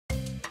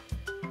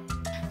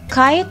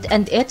Kite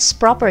and Its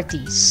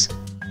Properties.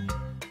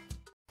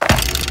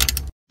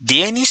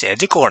 DN's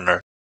Eddie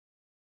Corner.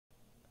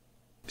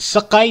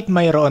 Sa kite,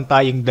 mayroon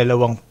tayong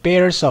dalawang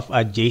pairs of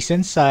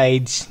adjacent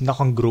sides na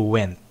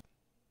congruent.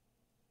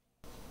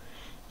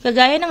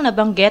 Kagaya ng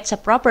nabanggit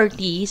sa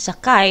property, sa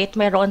kite,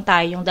 mayroon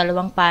tayong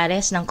dalawang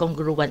pares ng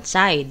congruent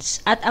sides.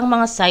 At ang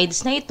mga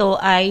sides na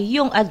ito ay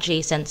yung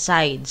adjacent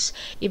sides.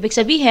 Ibig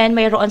sabihin,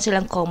 mayroon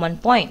silang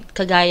common point,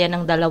 kagaya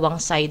ng dalawang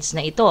sides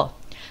na ito.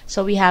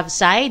 So we have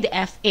side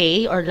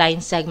FA or line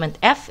segment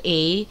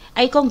FA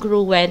ay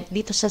congruent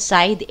dito sa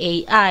side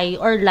AI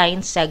or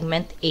line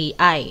segment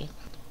AI.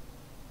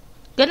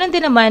 Ganon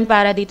din naman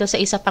para dito sa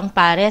isa pang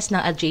pares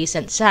ng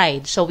adjacent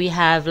side. So we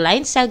have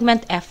line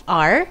segment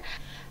FR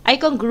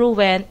ay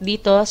congruent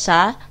dito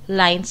sa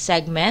line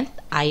segment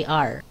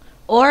IR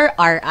or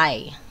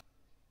RI.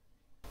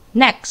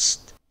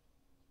 Next.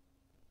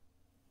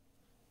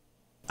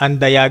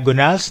 Ang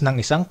diagonals ng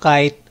isang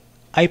kite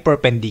ay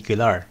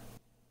perpendicular.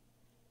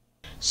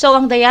 So,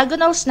 ang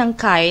diagonals ng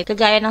kite,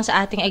 kagaya ng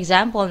sa ating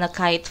example na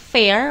kite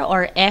fair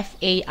or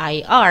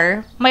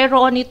FAIR,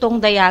 mayroon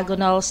itong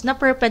diagonals na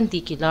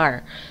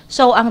perpendicular.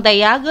 So, ang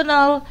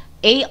diagonal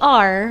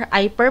AR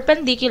ay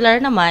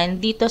perpendicular naman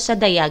dito sa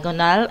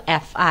diagonal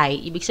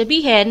FI. Ibig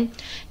sabihin,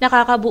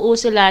 nakakabuo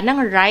sila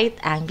ng right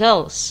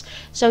angles.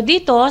 So,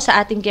 dito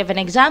sa ating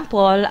given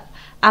example,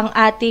 ang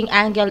ating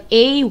angle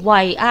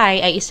AYI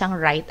ay isang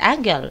right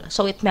angle.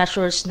 So, it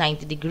measures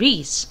 90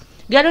 degrees.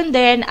 Ganon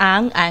din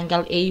ang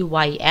angle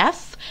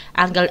AYF,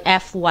 angle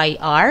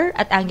FYR,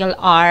 at angle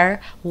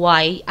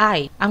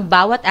RYI. Ang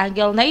bawat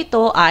angle na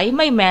ito ay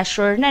may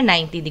measure na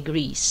 90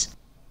 degrees.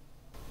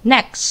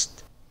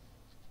 Next.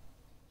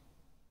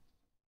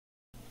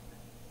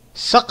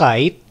 Sa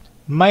kite,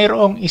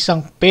 mayroong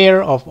isang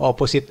pair of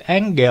opposite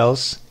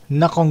angles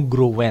na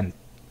congruent.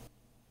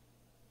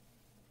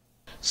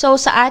 So,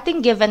 sa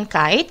ating given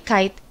kite,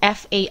 kite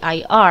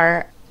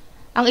FAIR,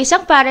 ang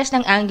isang pares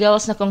ng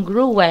angles na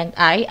congruent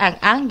ay ang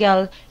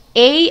angle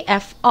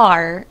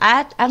AFR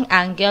at ang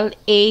angle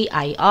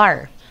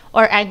AIR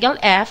or angle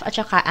F at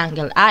saka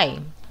angle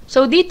I.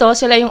 So dito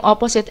sila yung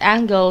opposite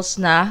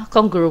angles na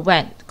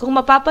congruent. Kung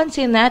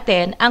mapapansin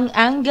natin, ang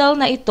angle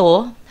na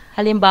ito,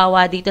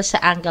 halimbawa dito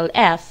sa angle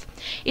F,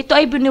 ito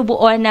ay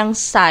binubuo ng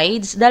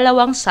sides,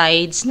 dalawang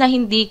sides na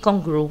hindi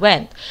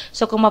congruent.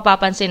 So kung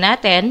mapapansin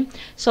natin,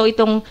 so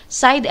itong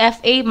side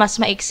FA mas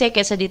maikse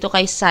kaysa dito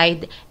kay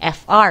side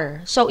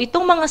FR. So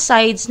itong mga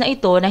sides na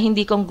ito na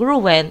hindi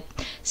congruent,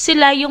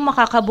 sila yung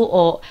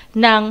makakabuo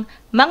ng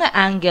mga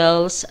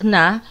angles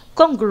na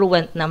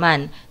congruent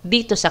naman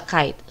dito sa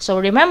kite. So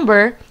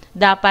remember,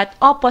 dapat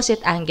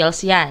opposite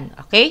angles yan.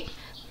 Okay?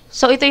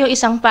 So ito yung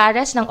isang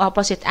pares ng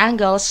opposite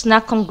angles na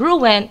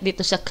congruent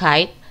dito sa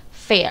kite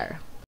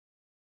fair.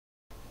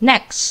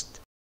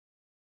 Next.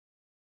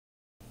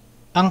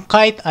 Ang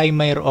kite ay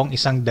mayroong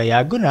isang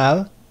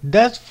diagonal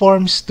that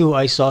forms two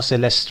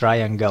isosceles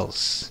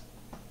triangles.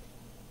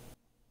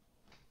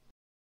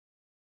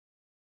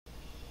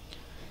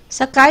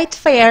 Sa kite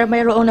fair,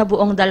 mayroong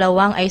nabuong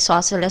dalawang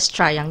isosceles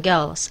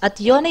triangles at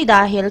yun ay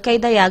dahil kay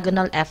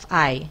diagonal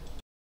FI.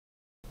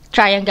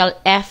 Triangle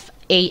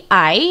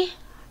FAI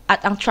at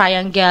ang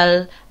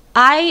triangle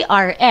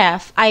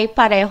IRF ay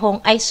parehong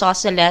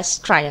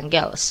isosceles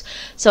triangles.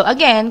 So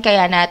again,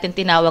 kaya natin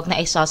tinawag na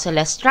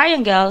isosceles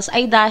triangles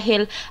ay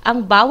dahil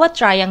ang bawat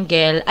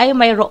triangle ay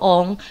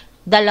mayroong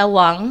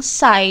dalawang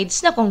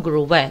sides na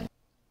congruent.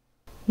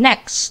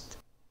 Next.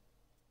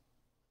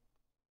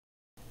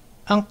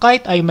 Ang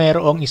kite ay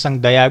mayroong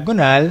isang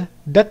diagonal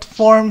that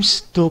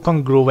forms two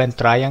congruent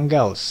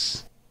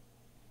triangles.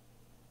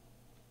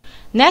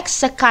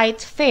 Next, sa kite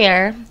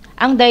fair,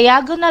 ang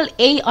diagonal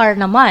AR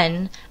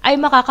naman ay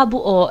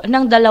makakabuo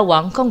ng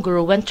dalawang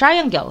congruent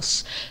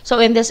triangles.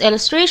 So in this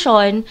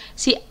illustration,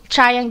 si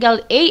triangle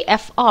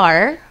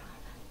AFR,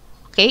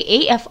 okay,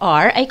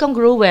 AFR ay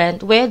congruent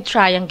with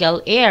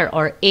triangle AIR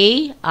or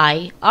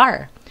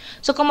AIR.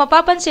 So kung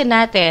mapapansin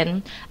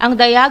natin, ang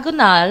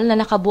diagonal na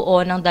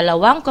nakabuo ng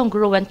dalawang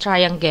congruent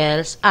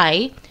triangles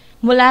ay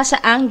mula sa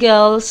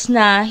angles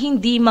na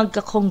hindi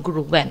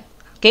magka-congruent.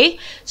 Okay?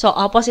 So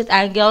opposite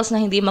angles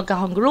na hindi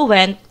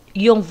magka-congruent,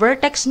 yung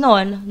vertex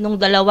nung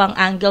dalawang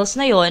angles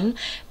na yon,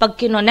 pag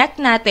kinonect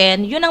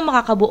natin, yun ang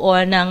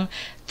makakabuo ng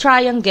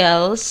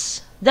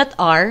triangles that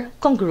are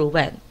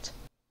congruent.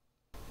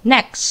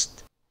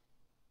 Next.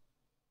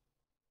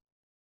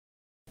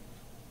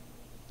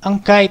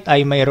 Ang kite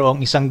ay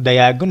mayroong isang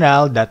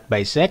diagonal that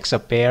bisects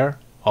a pair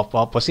of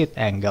opposite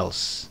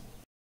angles.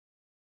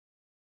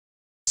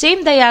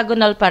 Same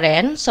diagonal pa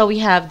rin. So we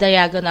have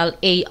diagonal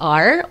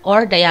AR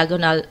or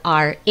diagonal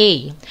RA.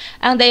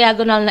 Ang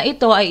diagonal na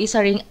ito ay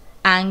isa ring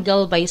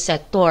angle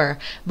bisector.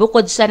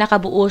 Bukod sa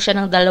nakabuo siya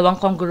ng dalawang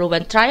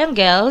congruent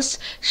triangles,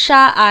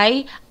 siya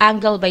ay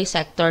angle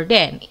bisector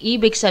din.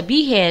 Ibig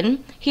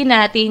sabihin,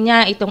 hinati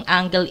niya itong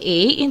angle A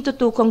into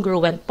two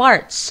congruent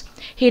parts.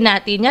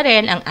 Hinati niya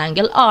rin ang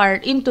angle R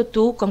into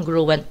two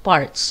congruent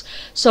parts.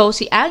 So,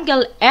 si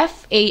angle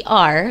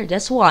FAR,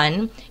 this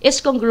one, is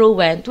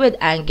congruent with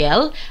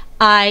angle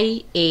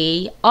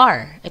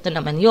IAR. Ito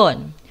naman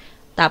yon.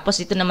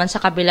 Tapos ito naman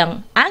sa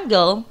kabilang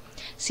angle,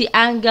 si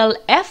angle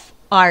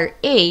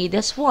FRA,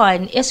 this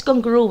one, is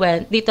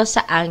congruent dito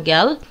sa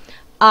angle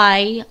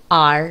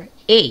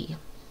IRA.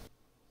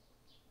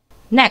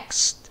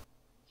 Next.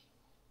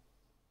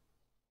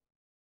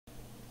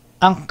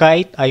 Ang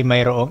kite ay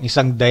mayroong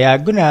isang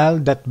diagonal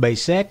that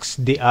bisects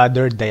the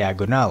other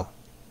diagonal.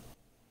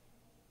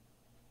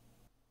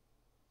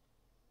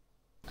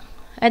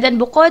 And then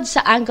bukod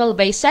sa angle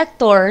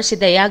bisector, si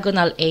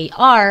diagonal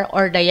AR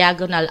or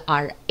diagonal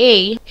RA,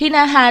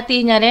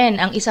 hinahati niya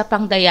rin ang isa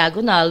pang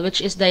diagonal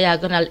which is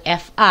diagonal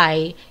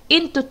FI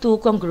into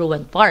two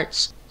congruent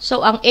parts.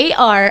 So ang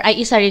AR ay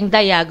isa ring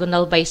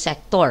diagonal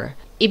bisector.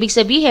 Ibig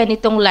sabihin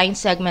itong line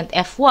segment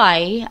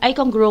FY ay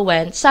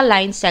congruent sa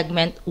line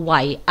segment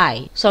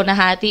YI. So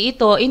nahati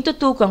ito into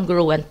two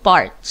congruent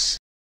parts.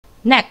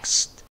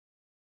 Next.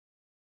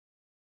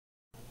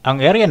 Ang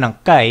area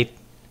ng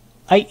kite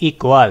ay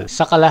equal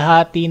sa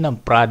kalahati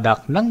ng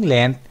product ng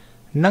length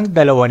ng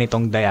dalawa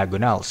nitong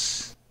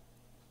diagonals.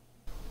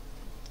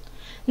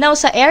 Now,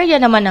 sa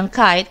area naman ng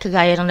kite,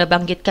 kagaya ng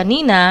nabanggit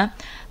kanina,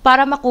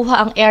 para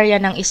makuha ang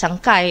area ng isang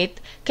kite,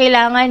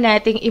 kailangan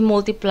nating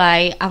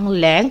i-multiply ang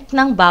length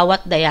ng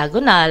bawat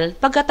diagonal.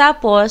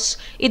 Pagkatapos,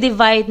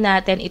 i-divide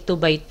natin ito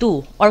by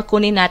 2 or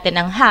kunin natin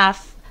ang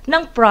half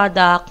ng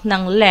product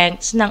ng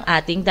lengths ng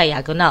ating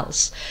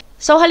diagonals.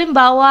 So,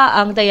 halimbawa,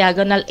 ang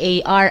diagonal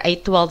AR ay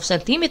 12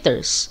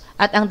 cm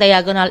at ang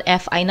diagonal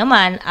FI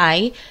naman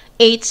ay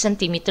 8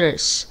 cm.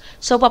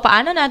 So,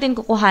 papaano natin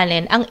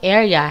kukuhanin ang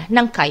area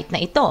ng kite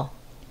na ito?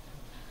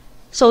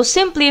 So,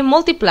 simply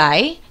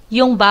multiply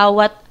yung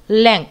bawat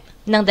length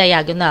ng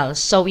diagonals.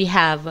 So, we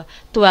have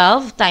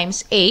 12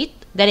 times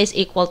 8, that is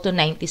equal to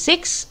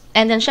 96.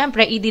 And then,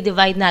 syempre,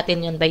 i-divide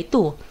natin yun by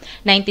 2.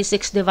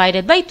 96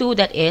 divided by 2,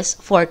 that is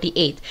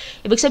 48.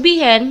 Ibig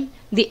sabihin,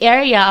 the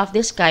area of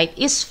this kite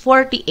is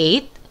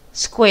 48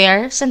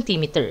 square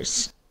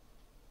centimeters.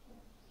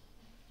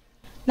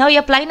 Now,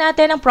 i-apply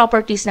natin ang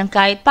properties ng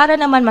kite para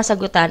naman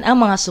masagutan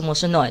ang mga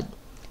sumusunod.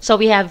 So,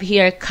 we have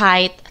here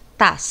kite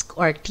task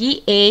or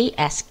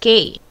TASK.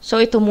 So,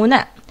 ito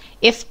muna.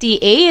 If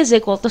TA is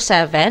equal to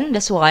 7,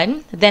 this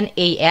one, then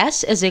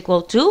AS is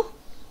equal to?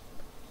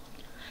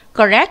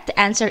 Correct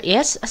answer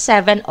is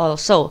 7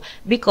 also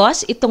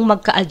because itong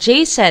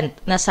magka-adjacent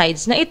na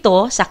sides na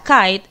ito sa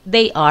kite,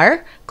 they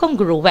are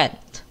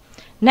congruent.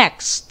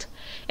 Next,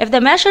 if the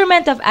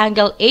measurement of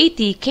angle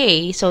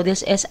ATK, so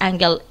this is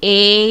angle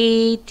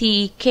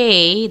ATK,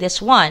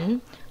 this one,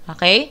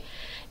 okay?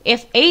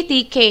 If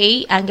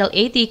angle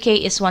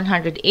ATK is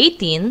 118,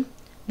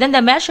 then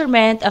the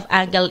measurement of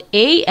angle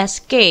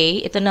ASK,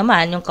 ito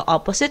naman, yung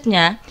ka-opposite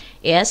niya,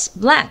 is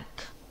blank.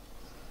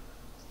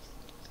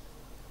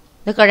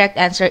 The correct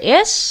answer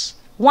is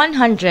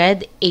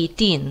 118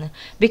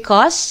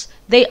 because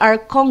they are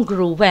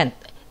congruent.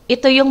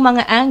 Ito yung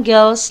mga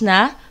angles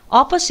na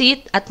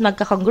opposite at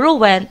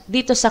magka-congruent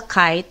dito sa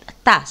kite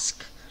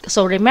task.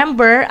 So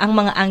remember, ang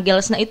mga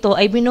angles na ito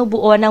ay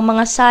binubuo ng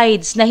mga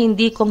sides na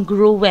hindi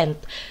congruent,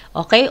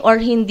 okay? Or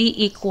hindi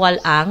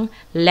equal ang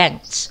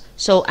lengths.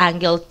 So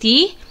angle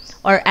T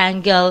or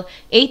angle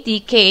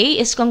ATK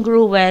is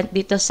congruent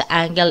dito sa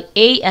angle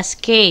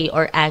ASK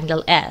or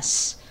angle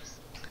S.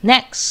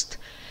 Next,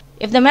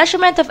 if the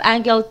measurement of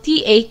angle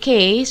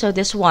TAK, so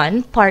this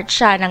one, part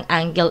siya ng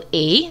angle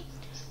A,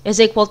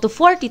 is equal to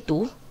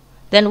 42,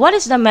 then what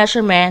is the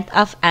measurement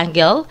of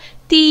angle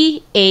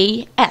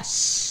TAS?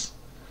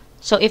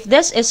 So if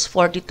this is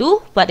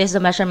 42, what is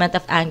the measurement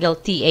of angle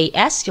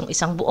TAS, yung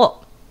isang buo?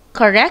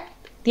 Correct?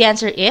 The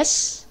answer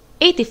is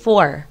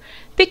 84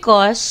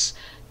 because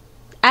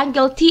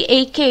angle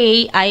TAK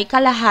ay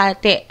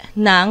kalahati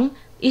ng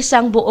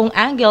isang buong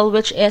angle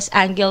which is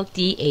angle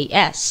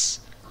TAS.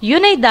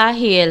 Yun ay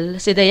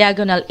dahil si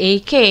diagonal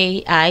AK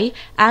ay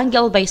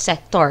angle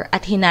bisector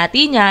at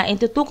hinati niya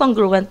into two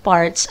congruent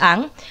parts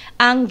ang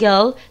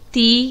angle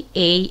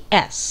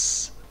TAS.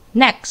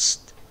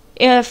 Next,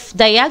 if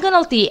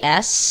diagonal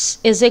TS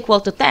is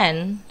equal to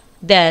 10,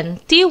 then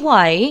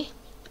TY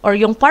or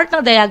yung part ng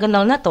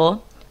diagonal na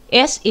to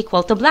is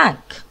equal to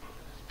blank.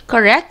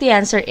 Correct, the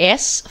answer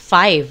is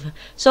 5.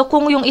 So,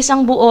 kung yung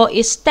isang buo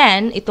is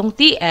 10, itong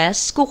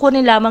TS,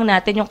 kukunin lamang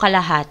natin yung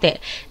kalahati.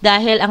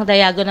 Dahil ang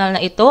diagonal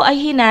na ito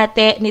ay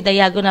hinati ni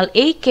diagonal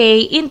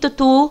AK into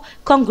two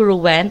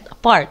congruent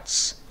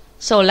parts.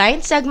 So,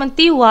 line segment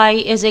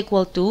TY is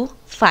equal to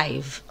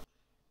 5.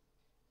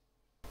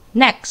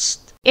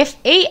 Next, if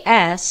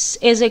AS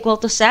is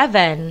equal to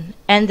 7,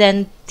 and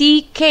then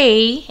TK,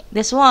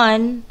 this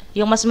one,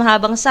 yung mas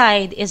mahabang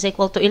side, is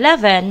equal to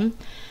 11,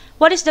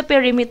 what is the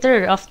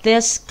perimeter of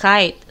this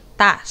kite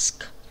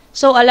task?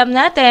 So, alam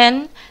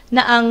natin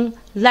na ang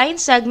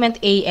line segment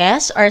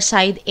AS or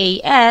side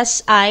AS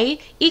ay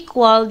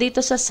equal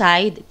dito sa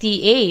side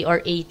TA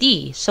or AT.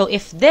 So,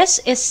 if this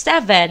is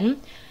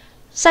 7,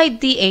 side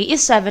TA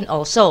is 7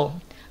 also.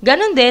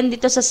 Ganon din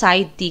dito sa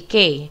side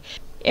TK.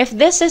 If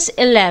this is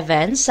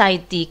 11,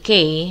 side TK,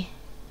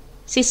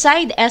 si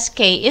side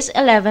SK is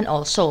 11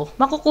 also.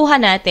 Makukuha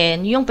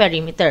natin yung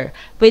perimeter.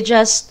 We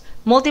just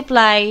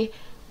multiply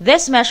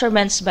these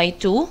measurements by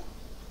 2.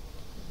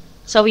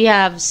 So we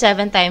have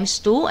 7 times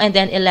 2 and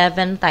then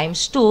 11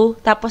 times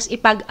 2. Tapos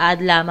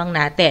ipag-add lamang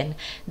natin.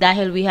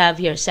 Dahil we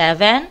have here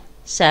 7,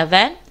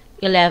 7,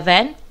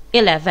 11,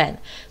 11.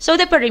 So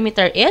the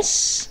perimeter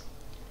is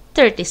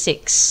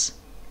 36.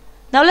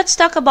 Now let's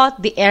talk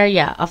about the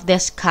area of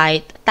this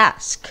kite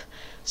task.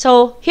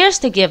 So here's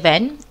the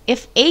given.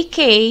 If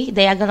AK,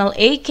 diagonal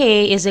AK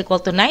is equal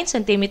to 9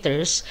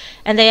 centimeters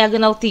and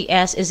diagonal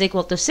TS is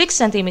equal to 6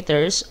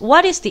 centimeters,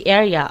 what is the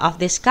area of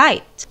this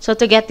kite? So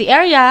to get the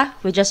area,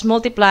 we just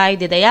multiply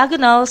the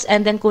diagonals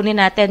and then kunin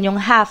natin yung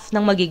half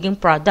ng magiging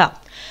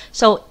product.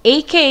 So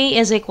AK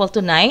is equal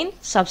to 9,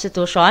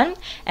 substitution,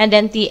 and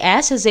then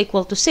TS is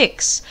equal to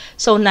 6.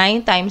 So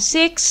 9 times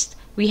 6,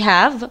 we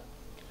have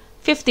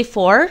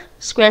 54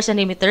 square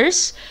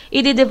centimeters.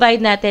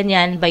 I-divide natin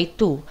yan by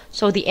 2.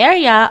 So the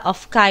area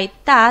of kite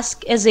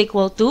task is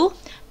equal to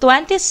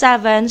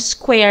 27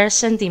 square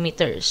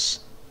centimeters.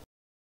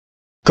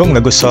 Kung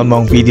nagustuhan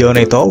mo ang video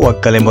na ito,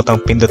 huwag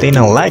kalimutang pindutin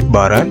ang like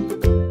button,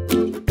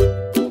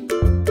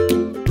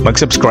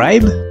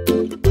 mag-subscribe,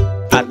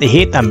 at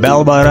i-hit ang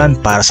bell button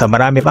para sa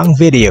marami pang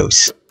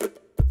videos.